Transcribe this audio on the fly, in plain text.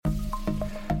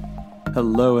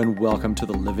Hello and welcome to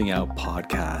the Living Out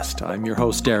Podcast. I'm your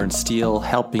host, Darren Steele,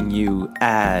 helping you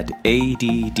add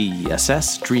ADD,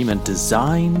 assess, dream, and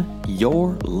design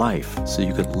your life so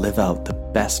you can live out the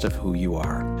best of who you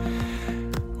are.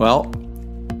 Well,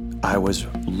 I was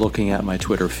looking at my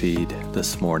Twitter feed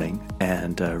this morning,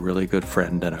 and a really good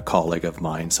friend and a colleague of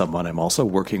mine, someone I'm also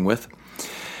working with,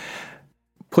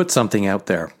 put something out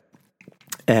there.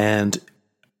 And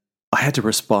I had to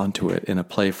respond to it in a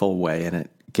playful way, and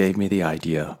it gave me the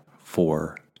idea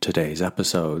for today's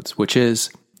episodes, which is,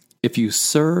 if you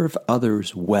serve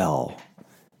others well,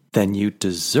 then you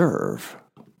deserve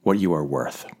what you are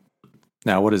worth.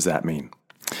 Now, what does that mean?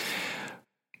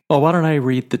 Well, why don't I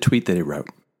read the tweet that he wrote?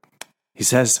 He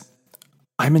says,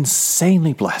 "I'm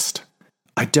insanely blessed.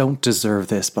 I don't deserve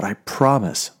this, but I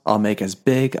promise I'll make as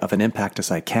big of an impact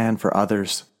as I can for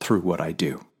others through what I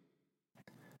do."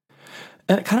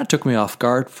 And it kind of took me off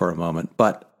guard for a moment,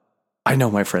 but I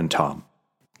know my friend Tom,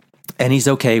 and he's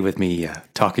okay with me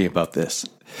talking about this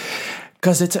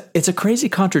because it's a crazy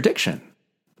contradiction,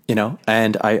 you know.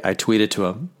 And I tweeted to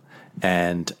him,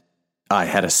 and I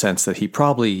had a sense that he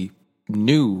probably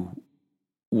knew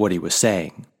what he was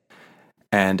saying,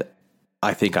 and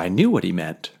I think I knew what he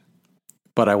meant,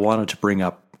 but I wanted to bring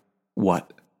up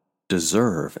what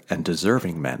deserve and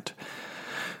deserving meant.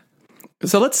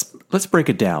 So let's break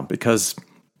it down, because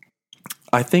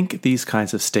I think these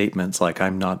kinds of statements like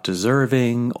 "I'm not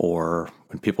deserving," or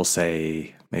when people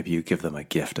say, maybe you give them a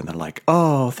gift and they're like,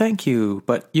 "Oh, thank you,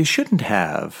 but you shouldn't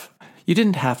have. You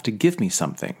didn't have to give me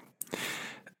something."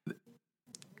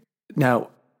 Now,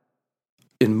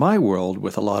 in my world,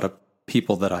 with a lot of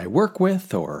people that I work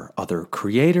with, or other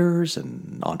creators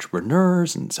and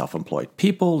entrepreneurs and self-employed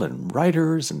people and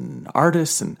writers and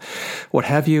artists and what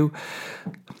have you,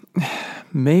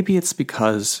 maybe it's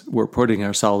because we're putting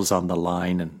ourselves on the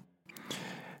line, and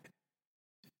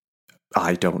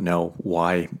I don't know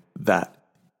why that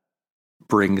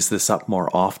brings this up more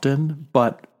often,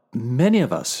 but many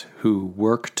of us who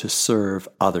work to serve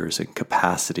others in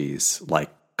capacities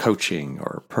like coaching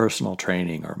or personal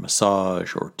training or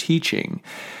massage or teaching,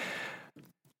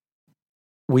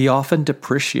 we often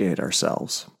depreciate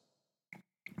ourselves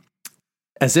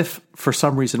as if for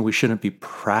some reason we shouldn't be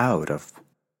proud of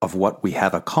what we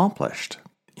have accomplished,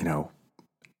 you know,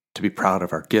 to be proud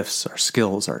of our gifts, our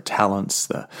skills, our talents,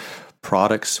 the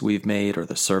products we've made or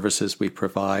the services we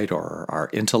provide, or our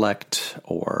intellect,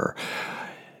 or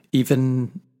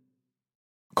even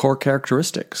core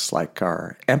characteristics like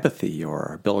our empathy or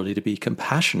our ability to be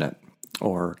compassionate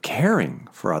or caring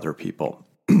for other people.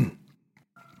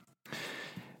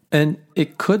 And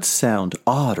it could sound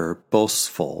odd or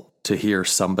boastful to hear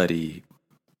somebody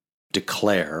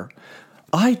declare,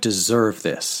 "I deserve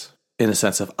this," in a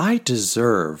sense of, I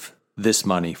deserve this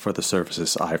money for the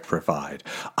services I provide.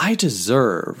 I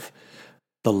deserve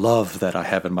the love that I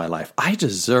have in my life. I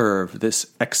deserve this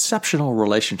exceptional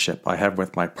relationship I have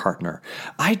with my partner.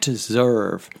 I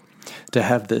deserve to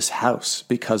have this house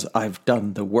because I've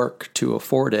done the work to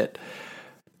afford it.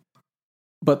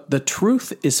 But the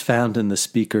truth is found in the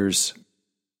speaker's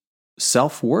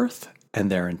self-worth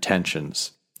and their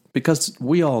intentions. Because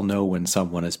we all know when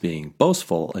someone is being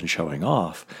boastful and showing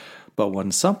off, but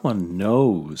when someone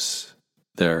knows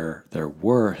their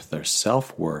worth, their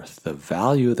self-worth, the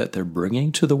value that they're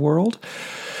bringing to the world,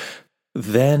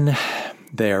 then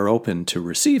they are open to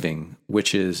receiving,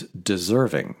 which is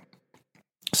deserving.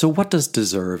 So what does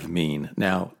deserve mean?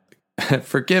 Now,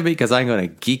 forgive me because I'm going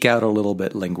to geek out a little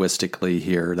bit linguistically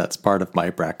here. That's part of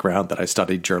my background, that I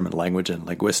studied German language and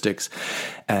linguistics,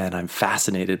 and I'm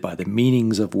fascinated by the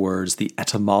meanings of words, the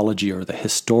etymology or the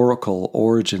historical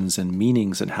origins and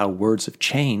meanings and how words have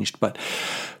changed. But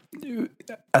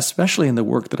especially in the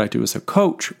work that I do as a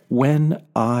coach, when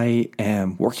I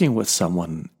am working with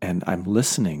someone and I'm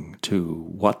listening to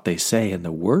what they say and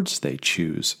the words they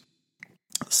choose,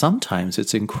 sometimes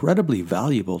it's incredibly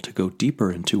valuable to go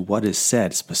deeper into what is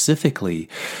said, specifically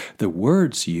the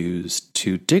words used,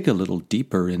 to dig a little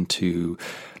deeper into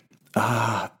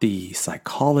the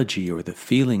psychology or the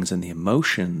feelings and the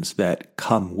emotions that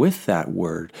come with that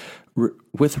word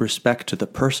with respect to the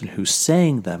person who's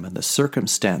saying them and the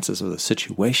circumstances of the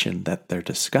situation that they're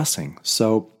discussing.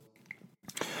 So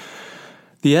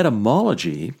the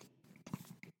etymology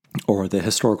or the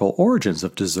historical origins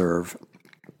of deserve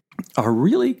are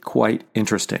really quite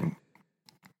interesting.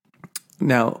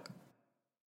 Now,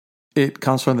 it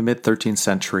comes from the mid-13th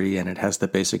century, and it has the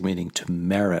basic meaning to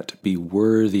merit, be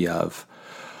worthy of,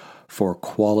 for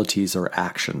qualities or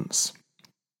actions.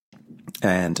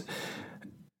 And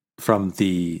from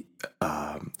the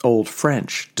Old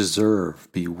French,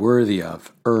 deserve, be worthy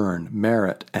of, earn,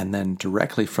 merit, and then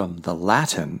directly from the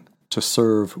Latin, to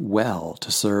serve well,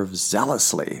 to serve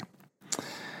zealously.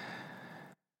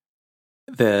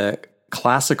 The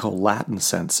classical Latin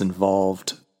sense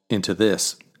involved into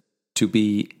this, to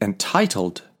be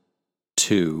entitled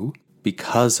to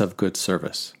because of good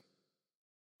service,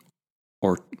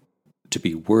 or to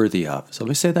be worthy of. So let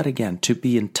me say that again, to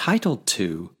be entitled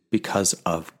to because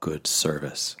of good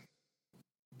service.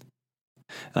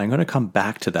 And I'm going to come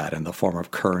back to that in the form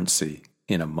of currency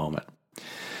in a moment.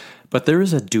 But there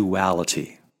is a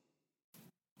duality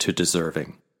to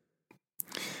deserving.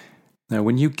 Now,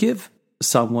 when you give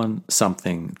someone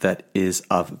something that is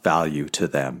of value to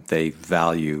them, they're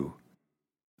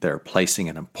placing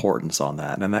an importance on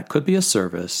that. And that could be a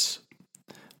service,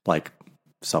 like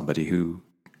somebody who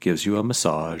gives you a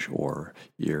massage, or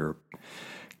you're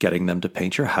getting them to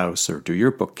paint your house or do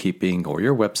your bookkeeping or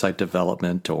your website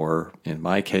development, or in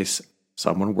my case,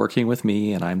 someone working with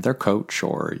me and I'm their coach,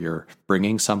 or you're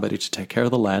bringing somebody to take care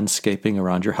of the landscaping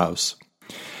around your house.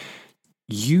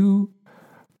 You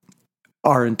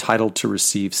are entitled to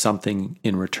receive something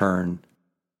in return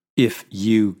if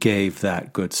you gave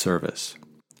that good service.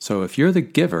 So if you're the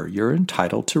giver, you're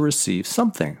entitled to receive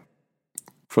something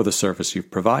for the service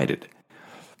you've provided.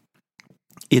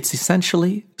 It's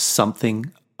essentially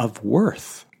something of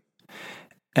worth.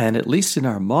 And at least in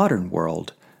our modern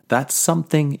world, that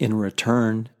something in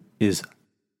return is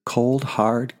cold,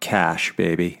 hard cash,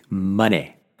 baby,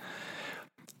 money.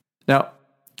 Now,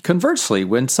 conversely,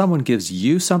 when someone gives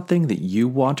you something that you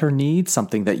want or need,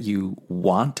 something that you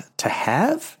want to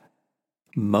have,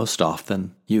 most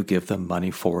often you give them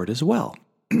money for it as well.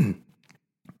 But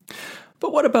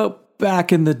what about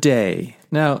back in the day?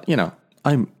 Now,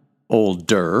 I'm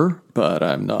older, but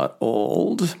I'm not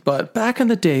old. But back in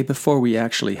the day, before we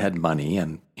actually had money,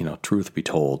 and truth be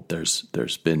told,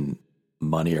 there's been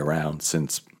money around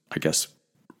since, I guess,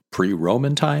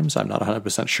 pre-Roman times. I'm not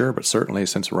 100% sure, but certainly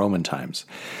since Roman times.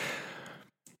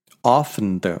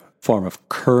 Often the form of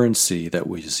currency that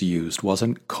was used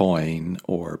wasn't coin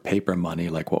or paper money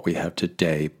like what we have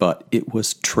today, but it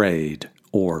was trade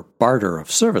or barter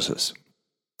of services.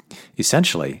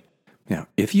 Essentially,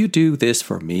 if you do this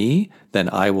for me, then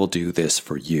I will do this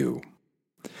for you.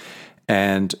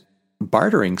 And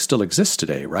bartering still exists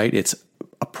today, right? It's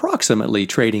approximately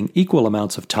trading equal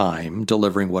amounts of time,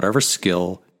 delivering whatever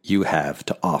skill you have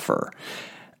to offer.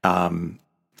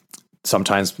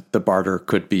 Sometimes the barter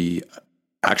could be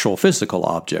actual physical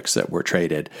objects that were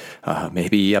traded,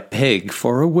 maybe a pig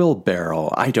for a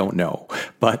wheelbarrow, I don't know.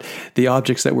 But the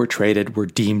objects that were traded were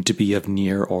deemed to be of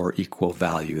near or equal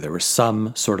value. There was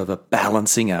some sort of a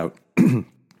balancing out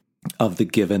of the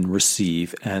give and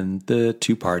receive, and the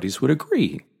two parties would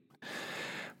agree.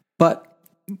 But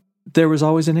there was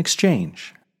always an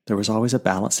exchange. There was always a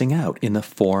balancing out in the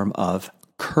form of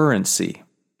currency.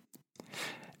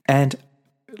 And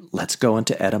let's go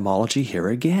into etymology here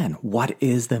again. What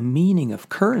is the meaning of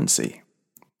currency?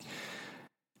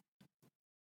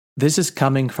 This is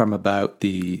coming from about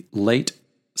the late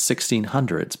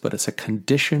 1600s, but it's a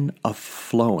condition of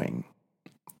flowing.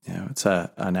 It's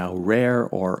a now rare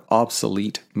or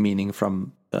obsolete meaning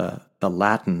from the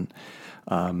Latin,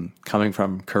 coming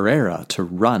from currere, to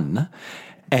run.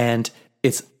 And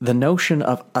it's the notion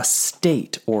of a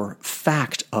state or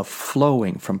fact of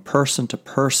flowing from person to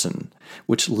person,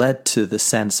 which led to the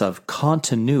sense of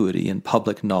continuity in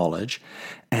public knowledge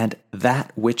and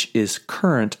that which is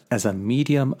current as a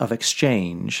medium of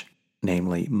exchange,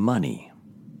 namely money.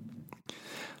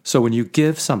 So when you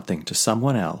give something to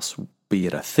someone else, be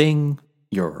it a thing,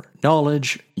 your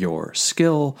knowledge, your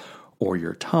skill, or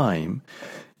your time,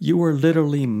 you are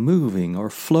literally moving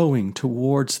or flowing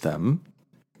towards them,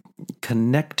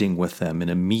 connecting with them in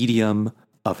a medium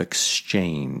of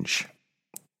exchange,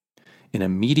 in a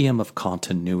medium of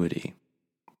continuity.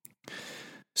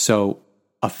 So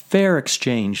a fair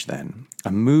exchange then,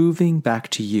 a moving back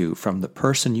to you from the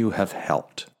person you have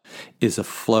helped, is a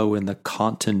flow in the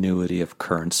continuity of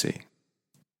currency.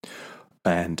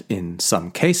 And in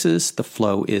some cases, the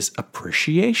flow is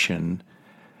appreciation.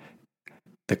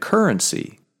 The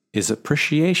currency is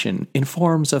appreciation in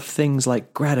forms of things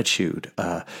like gratitude.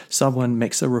 Someone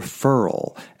makes a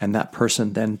referral, and that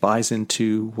person then buys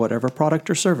into whatever product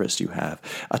or service you have,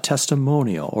 a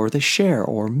testimonial, or they share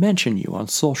or mention you on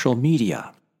social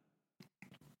media.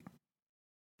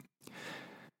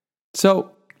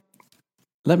 So,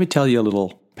 let me tell you a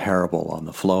little parable on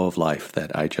the flow of life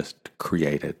that I just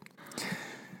created.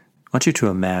 I want you to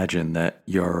imagine that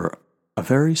you're a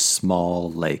very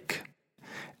small lake,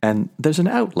 and there's an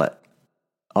outlet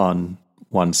on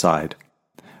one side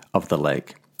of the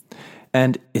lake.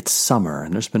 And it's summer,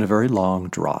 and there's been a very long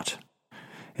drought.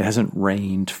 It hasn't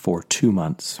rained for 2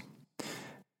 months.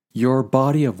 Your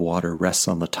body of water rests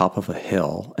on the top of a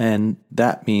hill, and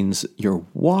that means your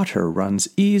water runs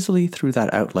easily through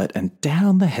that outlet and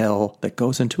down the hill that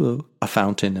goes into a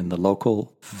fountain in the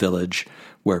local village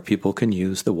where people can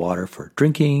use the water for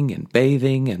drinking and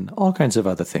bathing and all kinds of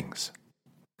other things.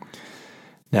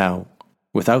 Now,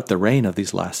 without the rain of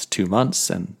these last 2 months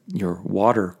and your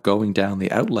water going down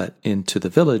the outlet into the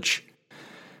village,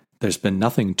 there's been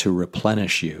nothing to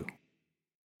replenish you.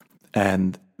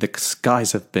 And the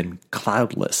skies have been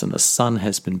cloudless and the sun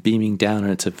has been beaming down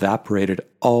and it's evaporated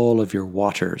all of your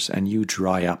waters and you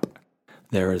dry up.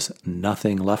 There is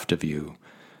nothing left of you.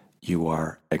 You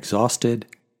are exhausted.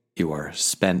 You are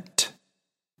spent.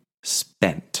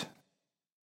 Spent.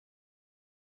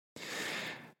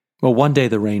 Well, one day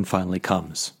the rain finally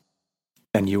comes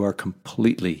and you are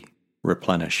completely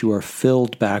replenished. You are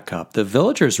filled back up. The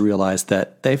villagers realize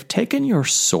that they've taken your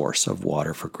source of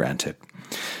water for granted.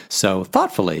 So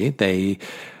thoughtfully, they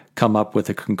come up with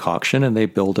a concoction and they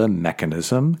build a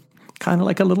mechanism, kind of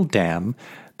like a little dam,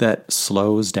 that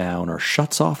slows down or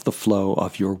shuts off the flow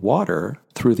of your water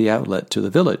through the outlet to the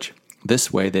village.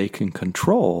 This way they can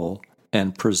control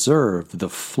and preserve the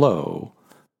flow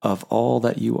of all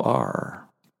that you are.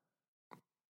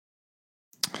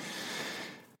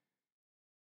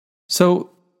 So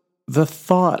the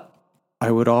thought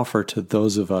I would offer to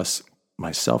those of us,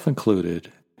 myself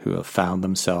included, who have found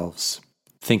themselves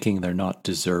thinking they're not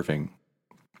deserving,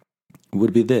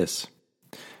 would be this.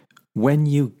 When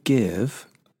you give,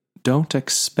 don't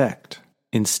expect.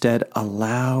 Instead,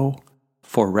 allow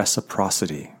for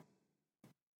reciprocity.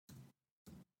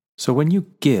 So when you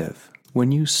give,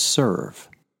 when you serve,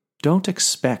 don't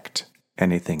expect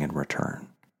anything in return,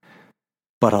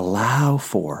 but allow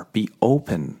for, be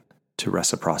open to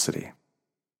reciprocity.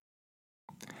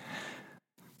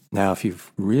 Now, if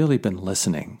you've really been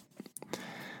listening,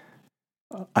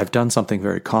 I've done something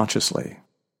very consciously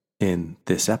in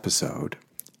this episode,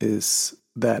 is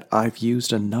that I've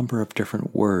used a number of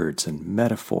different words and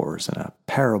metaphors and a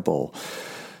parable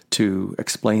to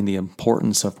explain the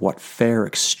importance of what fair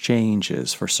exchange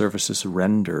is for services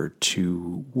rendered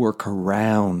to work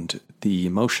around the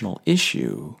emotional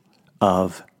issue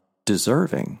of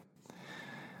deserving.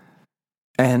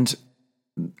 And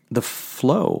the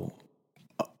flow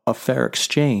of fair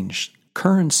exchange,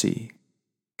 currency,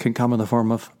 can come in the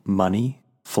form of money,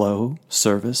 flow,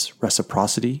 service,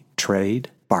 reciprocity, trade,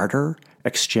 barter,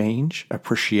 exchange,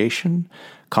 appreciation,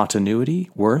 continuity,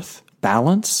 worth,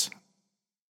 balance.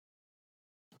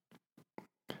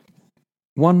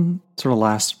 One sort of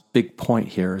last big point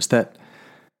here is that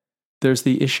there's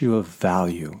the issue of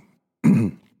value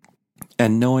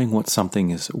and knowing what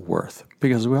something is worth,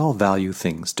 because we all value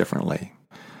things differently.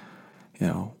 You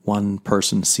know, one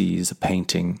person sees a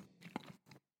painting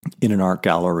in an art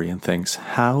gallery and thinks,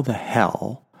 how the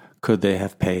hell could they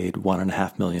have paid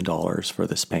 $1.5 million for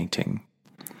this painting?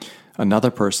 Another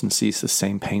person sees the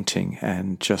same painting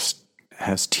and just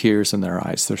has tears in their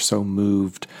eyes. They're so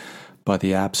moved by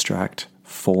the abstract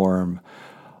form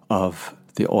of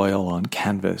the oil on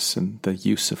canvas and the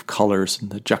use of colors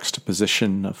and the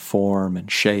juxtaposition of form and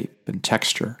shape and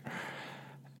texture.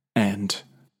 And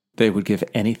they would give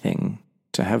anything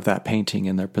to have that painting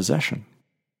in their possession.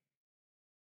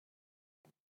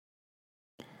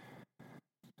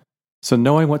 So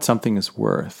knowing what something is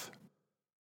worth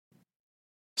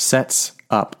sets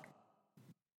up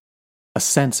a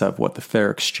sense of what the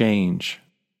fair exchange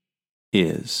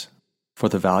is for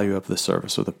the value of the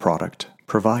service or the product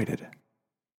provided.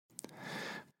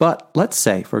 But let's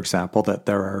say, for example, that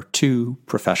there are two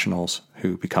professionals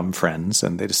who become friends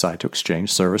and they decide to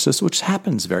exchange services, which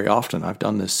happens very often. I've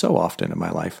done this so often in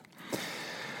my life.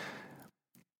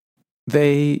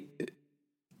 They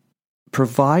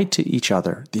provide to each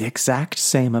other the exact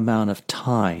same amount of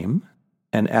time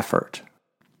and effort,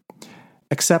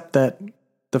 except that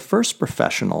the first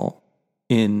professional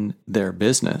in their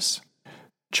business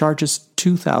charges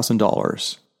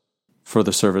 $2,000 for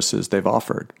the services they've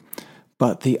offered.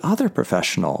 But the other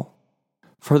professional,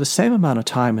 for the same amount of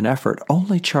time and effort,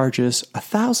 only charges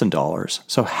 $1,000,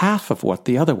 so half of what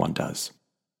the other one does.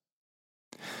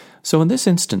 So in this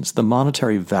instance, the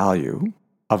monetary value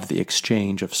of the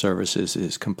exchange of services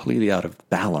is completely out of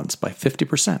balance by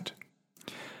 50%.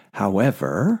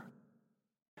 However,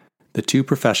 the two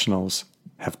professionals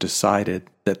have decided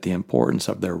that the importance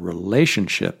of their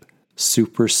relationship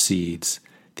supersedes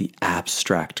the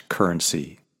abstract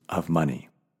currency of money.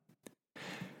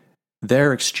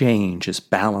 Their exchange is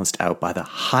balanced out by the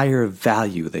higher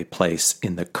value they place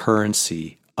in the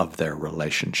currency of their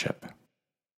relationship.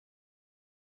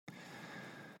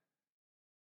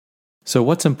 So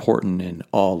what's important in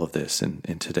all of this in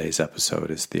today's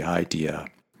episode is the idea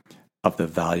of the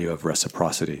value of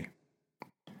reciprocity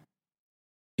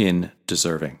in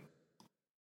deserving.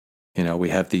 We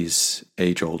have these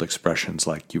age-old expressions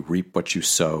like you reap what you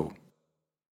sow,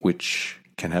 which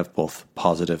can have both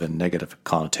positive and negative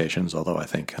connotations, although I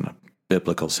think in a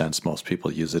biblical sense most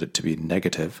people use it to be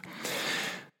negative.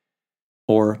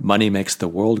 Or money makes the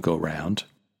world go round.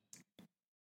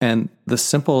 And the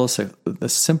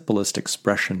simplest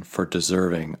expression for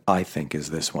deserving, I think,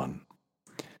 is this one.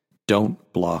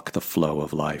 Don't block the flow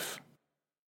of life.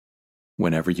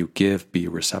 Whenever you give, be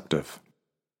receptive.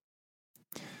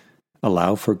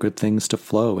 Allow for good things to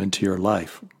flow into your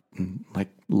life. Like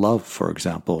love, for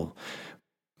example.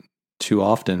 Too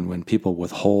often when people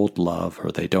withhold love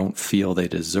or they don't feel they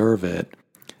deserve it,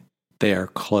 they are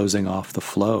closing off the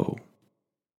flow.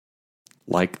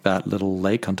 Like that little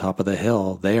lake on top of the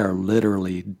hill, they are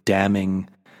literally damming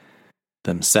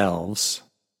themselves.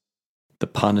 The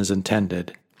pun is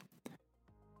intended.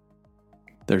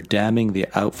 They're damming the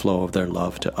outflow of their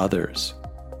love to others.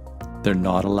 They're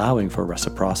not allowing for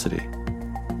reciprocity.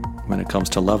 When it comes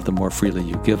to love, the more freely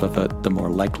you give of it, the more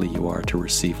likely you are to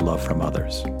receive love from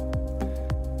others.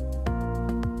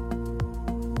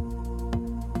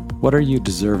 What are you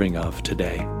deserving of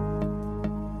today?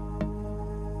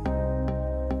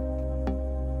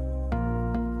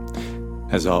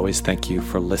 As always, thank you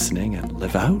for listening, and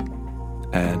live out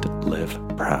and live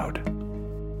proud.